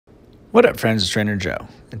What up, friends? It's Trainer Joe,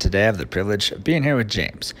 and today I have the privilege of being here with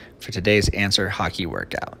James for today's answer hockey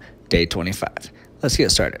workout, day 25. Let's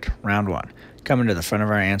get started. Round 1. Coming to the front of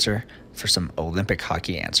our answer for some Olympic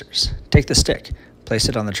hockey answers. Take the stick, place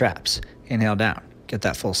it on the traps, inhale down, get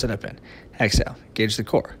that full sit-up in. Exhale, engage the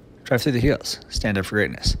core, drive through the heels, stand up for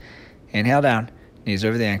greatness. Inhale down, knees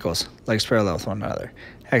over the ankles, legs parallel with one another.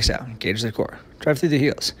 Exhale, engage the core, drive through the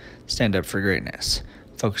heels, stand up for greatness.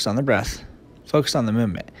 Focus on the breath, focus on the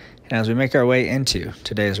movement. And as we make our way into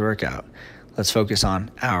today's workout, let's focus on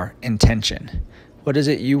our intention. What is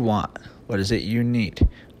it you want? What is it you need?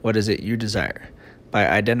 What is it you desire? By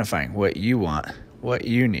identifying what you want, what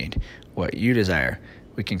you need, what you desire,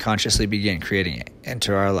 we can consciously begin creating it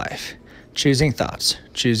into our life. Choosing thoughts,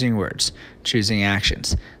 choosing words, choosing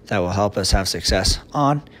actions that will help us have success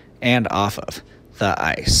on and off of the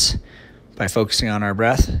ice. By focusing on our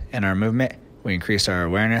breath and our movement, we increase our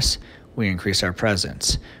awareness, we increase our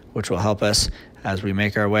presence, which will help us as we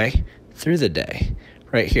make our way through the day,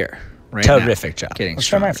 right here, right now. Terrific job. Getting Let's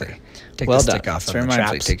stronger. Take Well the done. stick off Very of the mindfully.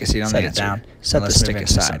 traps. Take a seat on set the it answer. down. Set the let's stick move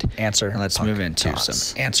into some aside. Answer. And let's puck, move into toss.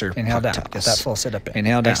 some answer. Inhale puck down. toss. Get that full sit up in.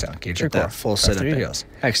 Inhale down. Exhale. Engage Get your core. that full Drive sit up through your in. heels.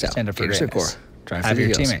 Exhale. Stand up for Engage the greatness. core. Drive Have through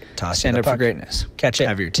your the heels. teammate toss Stand you up the for puck. greatness. Catch it.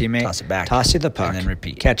 Have your teammate Toss it back. toss you the puck. And then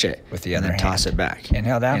repeat. Catch it with the and other then hand. toss it back.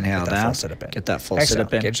 Inhale down. Inhale Get that down. full sit up in. Get that full Exhale. sit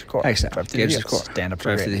up in. Engage the core. Exhale. Drive through the Engage the heels. core. Stand up for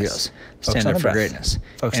Drive through the greatness. heels. Focus Stand on up the for breath. greatness.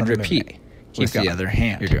 Focus And on the repeat movement. with Keep the going. other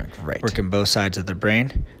hand. You're doing great. Working both sides of the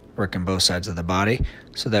brain, working both sides of the body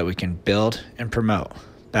so that we can build and promote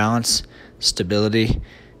balance, stability,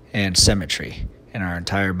 and symmetry in our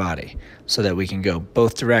entire body so that we can go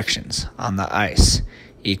both directions on the ice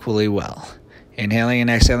equally well. Inhaling and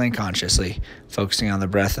exhaling consciously, focusing on the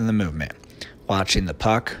breath and the movement, watching the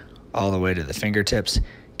puck all the way to the fingertips,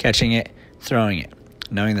 catching it, throwing it,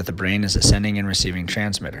 knowing that the brain is a sending and receiving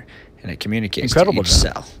transmitter, and it communicates Incredible to each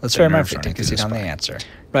job. cell. Let's with very the nerves mindfully running take a through seat on the spine. answer.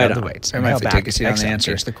 Right Grab on. the weights. Very Inhale mindfully back. take a seat on the Exhale.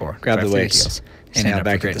 answer. Engage the core. Grab Drive the through the weights. heels. Stand Inhale up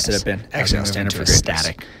back for with the sit up in. greatness. As we Exhale, move stand up into for a greatness.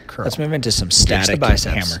 static curl. Let's move into some Engage static the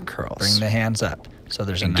biceps. hammer curls. Bring the hands up. So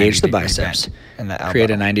there's a Engage the 90-degree biceps. bend in the elbow.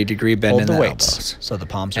 Create a 90-degree bend Hold in the the weights. elbows. So the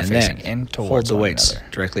palms are And facing then in towards hold the one weights another.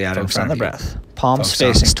 directly out Focus in on front the of you. breath. Palms Focus on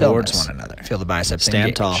facing towards stillness. one another. Feel the biceps Stand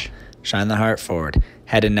engage. tall. Shine the heart forward.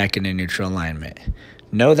 Head and neck in a neutral alignment.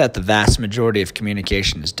 Know that the vast majority of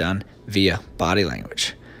communication is done via body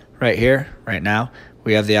language. Right here, right now,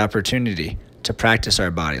 we have the opportunity to practice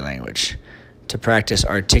our body language, to practice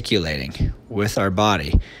articulating with our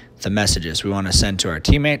body the messages we want to send to our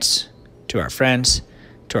teammates, to our friends,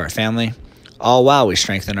 to our family, all while we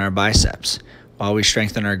strengthen our biceps, while we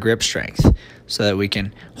strengthen our grip strength so that we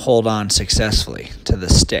can hold on successfully to the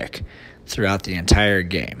stick throughout the entire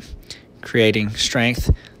game, creating strength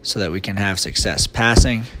so that we can have success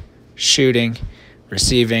passing, shooting,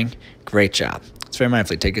 receiving. Great job. Let's very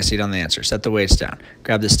mindfully take a seat on the answer. Set the weights down.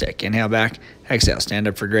 Grab the stick. Inhale back. Exhale. Stand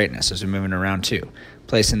up for greatness as we move into round 2.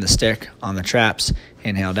 Placing the stick on the traps.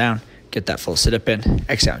 Inhale down. Get that full sit up in.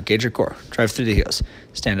 Exhale. Engage your core. Drive through the heels.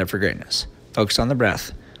 Stand up for greatness. Focus on the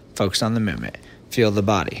breath. Focus on the movement. Feel the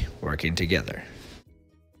body working together.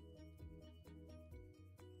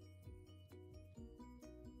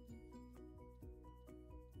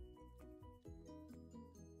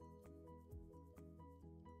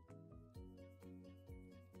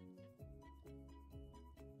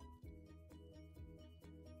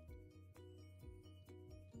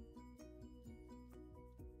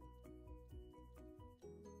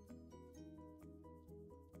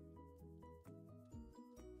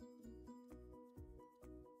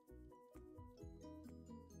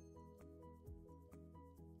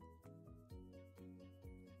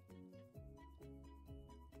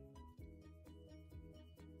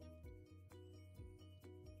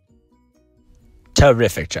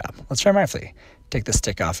 Terrific job. Let's very mindfully take the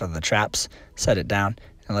stick off of the traps, set it down,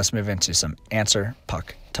 and let's move into some answer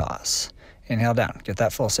puck toss. Inhale down. Get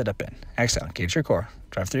that full sit up in. Exhale. Engage your core.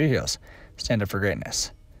 Drive through your heels. Stand up for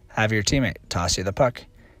greatness. Have your teammate toss you the puck.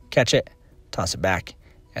 Catch it. Toss it back.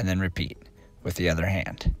 And then repeat with the other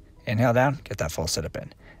hand. Inhale down. Get that full sit up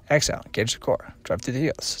in. Exhale. Engage the core. Drive through the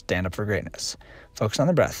heels. Stand up for greatness. Focus on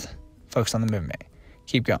the breath. Focus on the movement.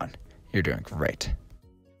 Keep going. You're doing great.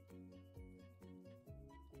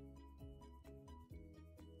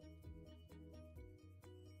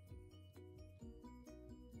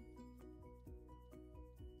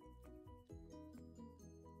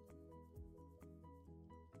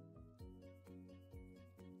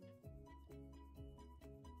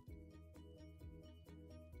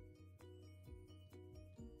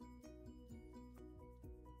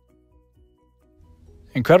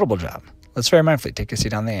 Incredible job. Let's Let's very mindfully take a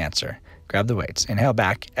seat on the answer. Grab the weights. Inhale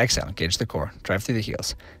back. Exhale. Engage the core. Drive through the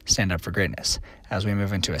heels. Stand up for greatness. As we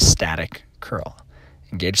move into a static curl.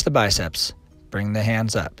 Engage the biceps. Bring the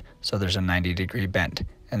hands up so there's a 90-degree bend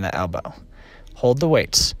in the elbow. Hold the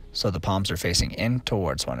weights so the palms are facing in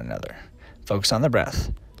towards one another. Focus on the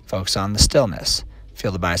breath. Focus on the stillness.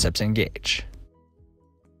 Feel the biceps engage.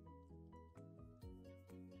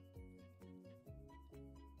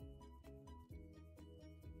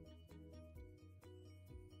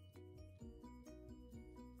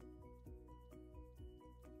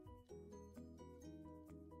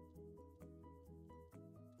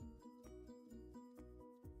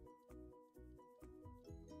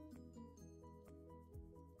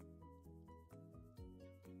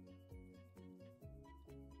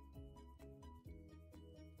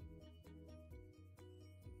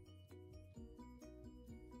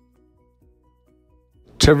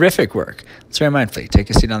 Terrific work. Let's very mindfully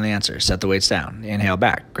take a seat on the answer. Set the weights down. Inhale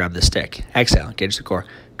back. Grab the stick. Exhale. Engage the core.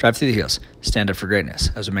 Drive through the heels. Stand up for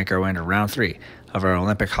greatness as we make our way into round 3 of our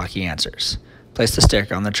Olympic hockey answers. Place the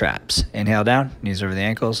stick on the traps. Inhale down. Knees over the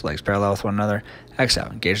ankles. Legs parallel with one another.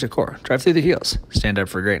 Exhale. Engage the core. Drive through the heels. Stand up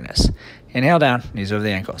for greatness. Inhale down. Knees over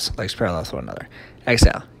the ankles. Legs parallel with one another.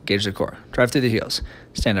 Exhale. Engage the core. Drive through the heels.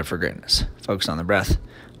 Stand up for greatness. Focus on the breath.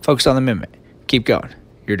 Focus on the movement. Keep going.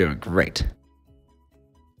 You're doing great.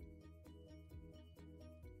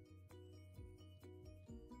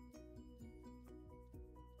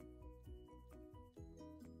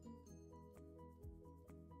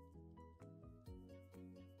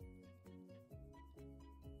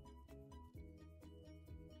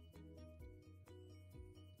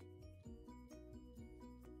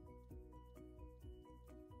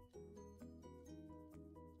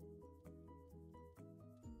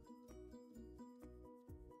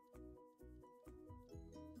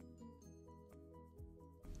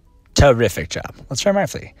 Terrific job. Let's very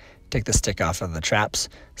mindfully take the stick off of the traps,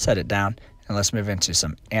 set it down, and let's move into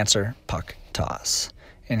some answer puck toss.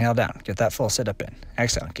 Inhale down. Get that full sit up in.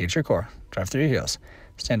 Exhale. Engage your core. Drive through your heels.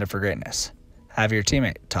 Stand up for greatness. Have your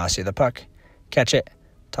teammate toss you the puck. Catch it.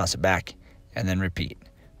 Toss it back. And then repeat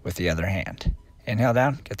with the other hand. Inhale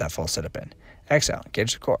down. Get that full sit up in. Exhale.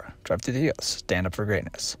 Engage the core. Drive through the heels. Stand up for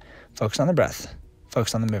greatness. Focus on the breath.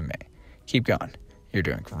 Focus on the movement. Keep going. You're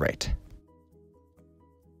doing great.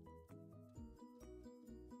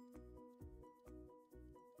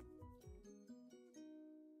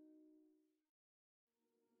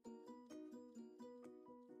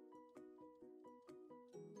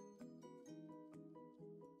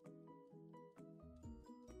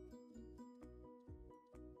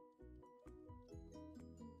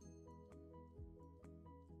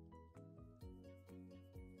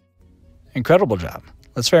 Incredible job.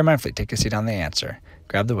 Let's very mindfully take a seat on the answer.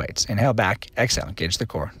 Grab the weights. Inhale back. Exhale. Engage the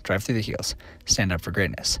core. Drive through the heels. Stand up for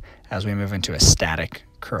greatness as we move into a static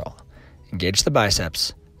curl. Engage the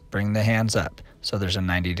biceps. Bring the hands up so there's a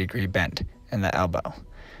 90-degree bend in the elbow.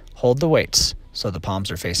 Hold the weights so the palms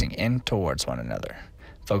are facing in towards one another.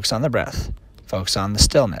 Focus on the breath. Focus on the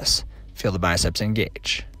stillness. Feel the biceps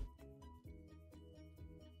engage.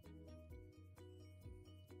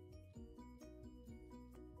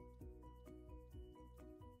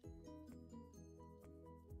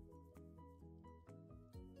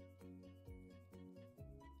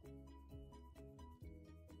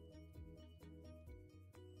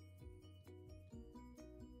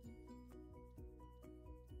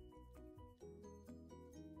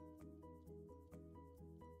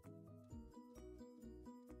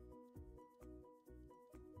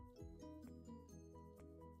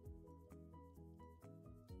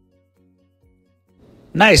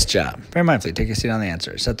 Nice job. Very mindfully take a seat on the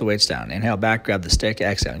answer. Set the weights down. Inhale back, grab the stick,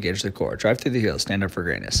 exhale, engage the core. Drive through the heels, stand up for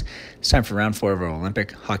greatness. It's time for round 4 of our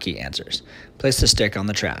Olympic hockey answers. Place the stick on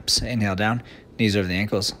the traps. Inhale down, knees over the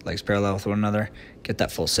ankles, legs parallel with one another. Get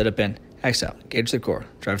that full sit up in. Exhale, engage the core.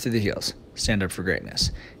 Drive through the heels, stand up for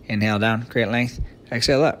greatness. Inhale down, create length.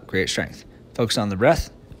 Exhale up, create strength. Focus on the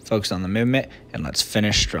breath, focus on the movement, and let's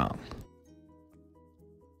finish strong.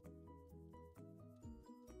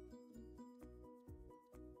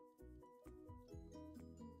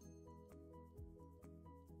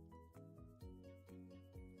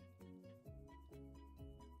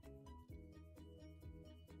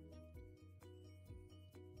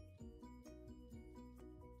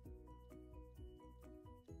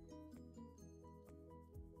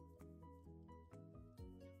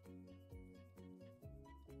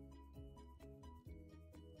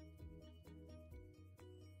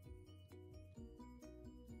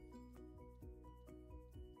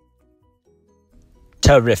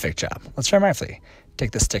 Terrific job. Let's very mindfully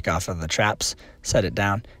take the stick off of the traps, set it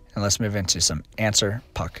down, And let's move into some answer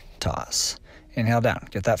puck toss. Inhale down,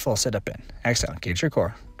 get that full sit up in. Exhale, engage your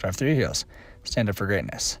core, drive through your heels, stand up for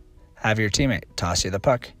greatness. Have your teammate toss you the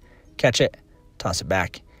puck, catch it, toss it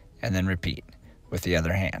back, and then repeat with the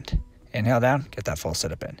other hand. Inhale down, get that full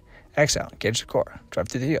sit up in. Exhale, engage the core, drive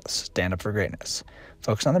through the heels, stand up for greatness.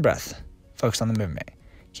 Focus on the breath, focus on the movement.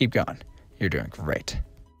 Keep going. You're doing great.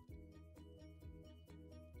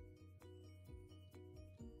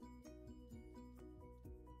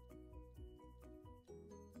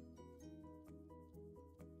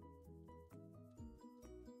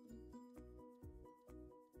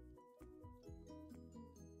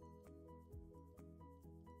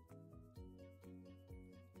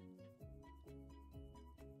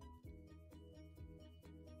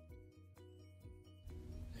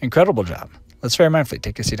 Incredible job. Let's very mindfully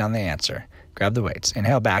take a seat on the answer. Grab the weights.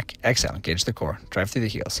 Inhale back. Exhale. Engage the core. Drive through the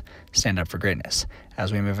heels. Stand up for greatness.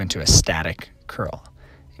 As we move into a static curl.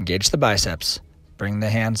 Engage the biceps. Bring the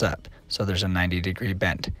hands up so there's a 90-degree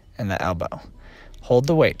bend in the elbow. Hold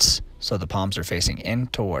the weights so the palms are facing in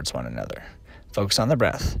towards one another. Focus on the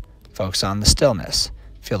breath. Focus on the stillness.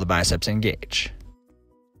 Feel the biceps engage.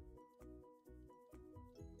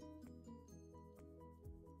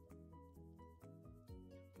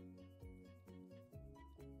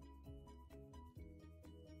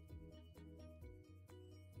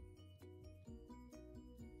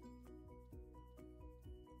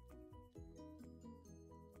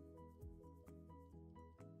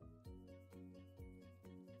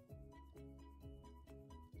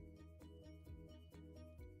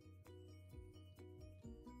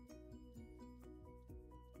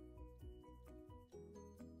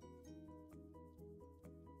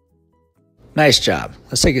 Nice job.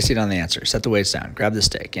 Let's take a seat on the answer. Set the weights down. Grab the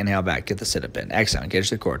stick. Inhale back. Get the sit-up in. Exhale. Engage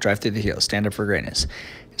the core. Drive through the heels. Stand up for greatness.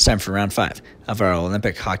 It's time for round 5 of our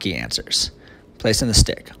Olympic hockey answers. Placing the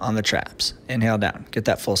stick on the traps. Inhale down. Get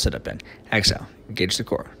that full sit-up in. Exhale. Engage the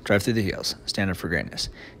core. Drive through the heels. Stand up for greatness.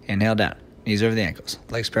 Inhale down. Knees over the ankles.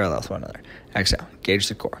 Legs parallel with one another. Exhale. Engage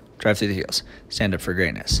the core. Drive through the heels. Stand up for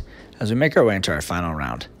greatness. As we make our way into our final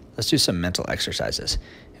round, let's do some mental exercises,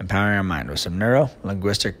 empowering our mind with some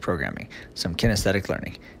neuro-linguistic programming, some kinesthetic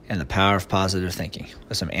learning, and the power of positive thinking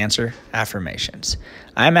with some answer affirmations.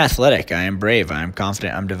 I am athletic. I am brave. I am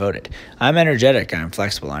confident. I'm devoted. I am energetic. I am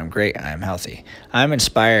flexible. I am great. I am healthy. I am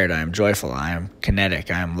inspired. I am joyful. I am kinetic.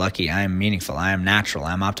 I am lucky. I am meaningful. I am natural.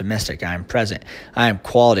 I am optimistic. I am present. I am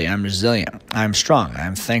quality. I am resilient. I am strong. I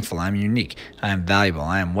am thankful. I am unique. I am valuable.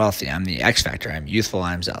 I am wealthy. I am the X factor. I am youthful.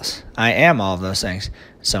 I am zealous. I am all of those things,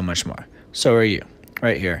 so much more. So are you,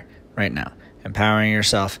 right here, right now, empowering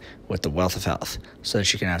yourself with the wealth of health so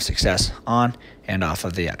that you can have success on and off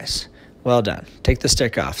of the ice. Well done. Take the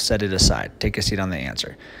stick off, set it aside, take a seat on the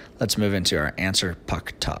answer. Let's move into our answer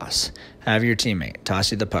puck toss. Have your teammate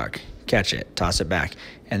toss you the puck, catch it, toss it back,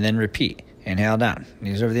 and then repeat. Inhale down,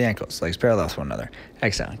 knees over the ankles, legs parallel with one another.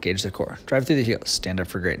 Exhale, engage the core, drive through the heels, stand up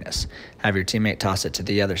for greatness. Have your teammate toss it to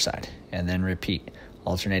the other side, and then repeat,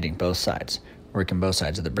 alternating both sides. Working both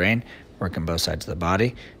sides of the brain, working both sides of the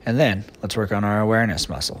body, and then let's work on our awareness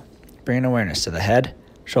muscle. Bringing awareness to the head,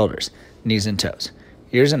 shoulders, knees and toes,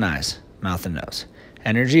 ears and eyes, mouth and nose.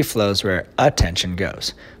 Energy flows where attention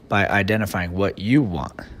goes. By identifying what you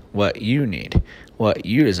want, what you need, what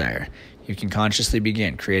you desire, you can consciously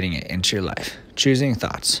begin creating it into your life, choosing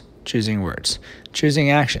thoughts, choosing words, choosing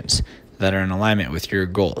actions that are in alignment with your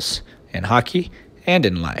goals in hockey and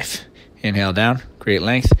in life. Inhale down, create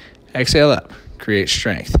length, exhale up, create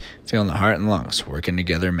strength, feeling the heart and lungs working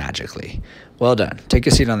together magically. Well done. Take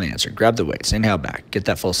a seat on the answer. Grab the weights. Inhale back. Get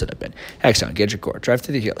that full sit-up in. Exhale. Engage your core. Drive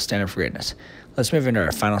through the heels. Stand up for greatness. Let's move into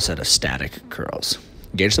our final set of static curls.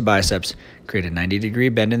 Engage the biceps. Create a 90-degree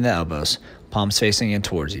bend in the elbows. Palms facing in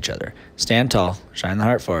towards each other. Stand tall. Shine the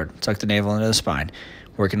heart forward. Tuck the navel into the spine.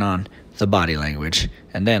 Working on the body language.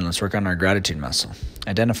 And then let's work on our gratitude muscle,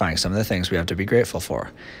 identifying some of the things we have to be grateful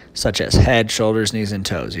for, such as head, shoulders, knees and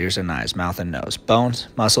toes, ears and eyes, mouth and nose, bones,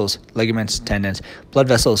 muscles, ligaments, tendons, blood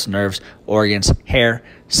vessels, nerves, organs, hair,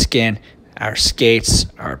 skin, our skates,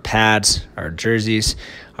 our pads, our jerseys,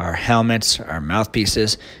 our helmets, our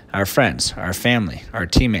mouthpieces, our friends, our family, our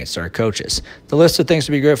teammates, our coaches. The list of things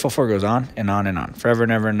to be grateful for goes on and on and on, forever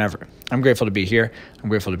and ever and ever. I'm grateful to be here. I'm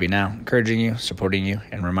grateful to be now, encouraging you, supporting you,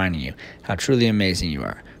 and reminding you how truly amazing you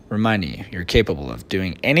are, reminding you you're capable of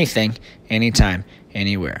doing anything, anytime,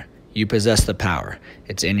 anywhere. You possess the power.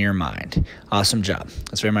 It's in your mind. Awesome job.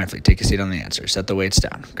 Let's very mindfully take a seat on the answer. Set the weights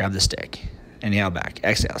down. Grab the stick. Inhale back.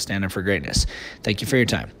 Exhale. Stand up for greatness. Thank you for your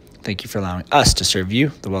time. Thank you for allowing us to serve you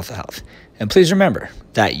the wealth of health. And please remember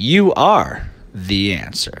that you are the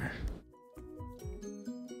answer.